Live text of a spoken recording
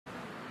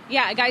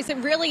Yeah, guys, it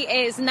really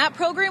is. And that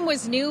program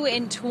was new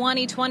in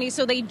 2020,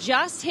 so they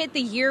just hit the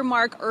year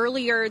mark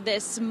earlier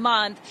this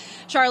month.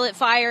 Charlotte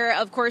Fire,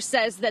 of course,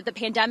 says that the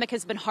pandemic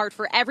has been hard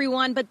for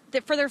everyone, but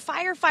for their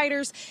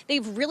firefighters,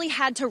 they've really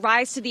had to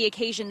rise to the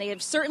occasion. They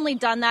have certainly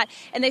done that,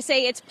 and they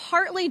say it's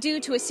partly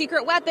due to a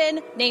secret weapon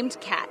named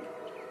Cat.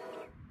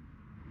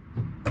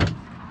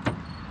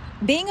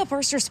 Being a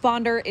first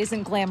responder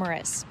isn't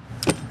glamorous.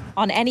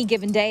 On any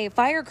given day,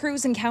 fire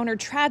crews encounter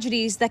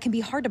tragedies that can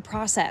be hard to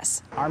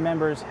process. Our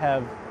members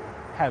have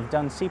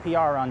done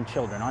CPR on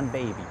children, on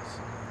babies,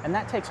 and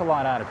that takes a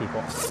lot out of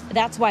people.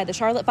 That's why the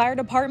Charlotte Fire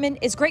Department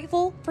is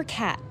grateful for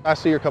Kat. I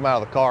see her come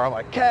out of the car. I'm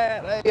like,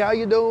 Kat, hey, how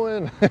you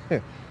doing?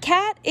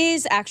 Kat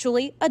is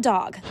actually a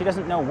dog. She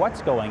doesn't know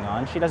what's going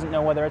on. She doesn't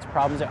know whether it's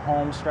problems at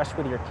home, stress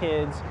with your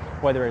kids,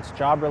 whether it's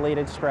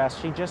job-related stress.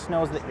 She just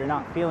knows that you're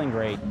not feeling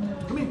great.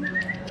 Come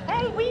here.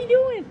 Hey, what are you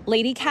doing?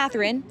 Lady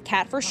Katherine,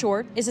 Kat for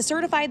short, is a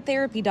certified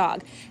therapy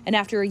dog, and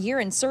after a year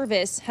in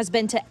service, has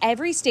been to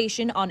every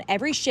station on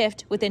every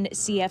shift within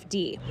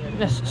CFD.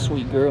 That's a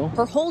sweet girl.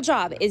 Her whole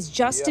job is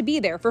just to be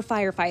there for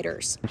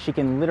firefighters. She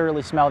can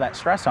literally smell that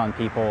stress on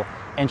people,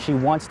 and she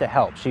wants to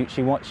help. She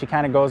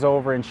kind of goes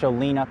over and she'll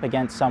lean up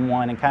against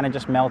someone and kind of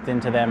just melt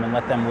into them and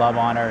let them love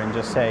on her and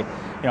just say,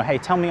 you know, hey,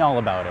 tell me all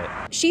about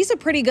it. She's a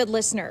pretty good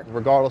listener.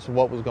 Regardless of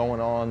what was going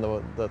on,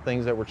 the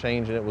things that were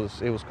changing, it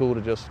was cool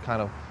to just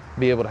kind of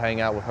be able to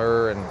hang out with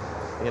her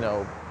and, you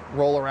know,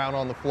 roll around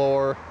on the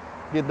floor,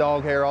 get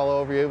dog hair all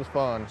over you. It was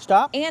fun.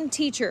 Stop. And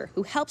teacher,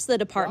 who helps the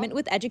department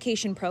with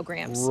education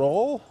programs.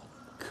 Roll.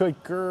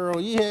 Good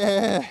girl,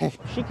 yeah.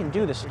 She can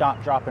do the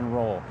stop, drop, and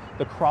roll,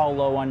 the crawl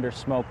low under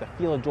smoke, the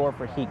feel a door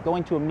for heat,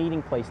 going to a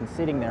meeting place and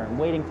sitting there and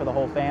waiting for the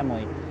whole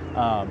family.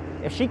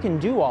 If she can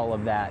do all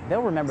of that,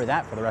 they'll remember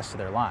that for the rest of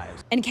their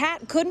lives. And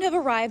Kat couldn't have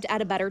arrived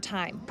at a better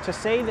time. To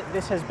say that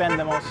this has been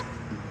the most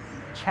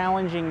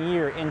challenging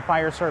year in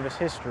fire service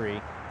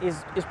history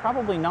is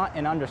probably not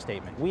an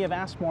understatement. We have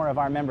asked more of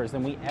our members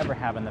than we ever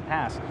have in the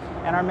past,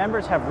 and our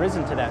members have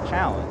risen to that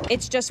challenge.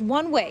 It's just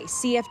one way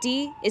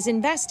CFD is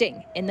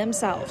investing in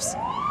themselves.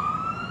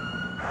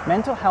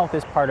 Mental health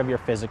is part of your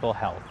physical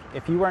health.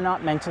 If you are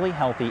not mentally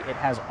healthy, it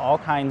has all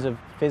kinds of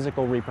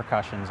physical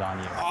repercussions on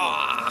you.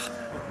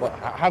 Well,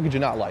 how could you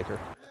not like her?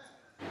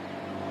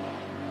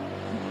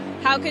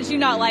 How could you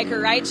not like her,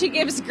 right? She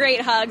gives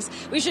great hugs.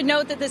 We should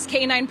note that this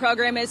K9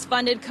 program is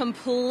funded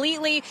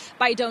completely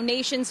by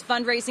donations,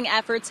 fundraising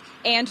efforts,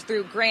 and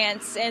through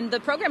grants. And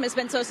the program has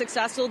been so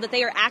successful that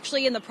they are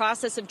actually in the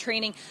process of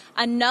training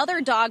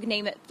another dog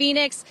named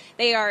Phoenix.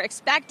 They are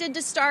expected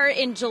to start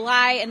in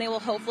July, and they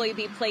will hopefully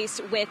be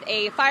placed with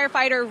a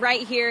firefighter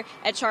right here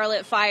at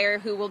Charlotte Fire,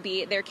 who will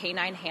be their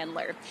K9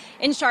 handler.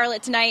 In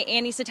Charlotte tonight,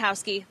 Annie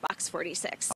Satowski, Fox 46.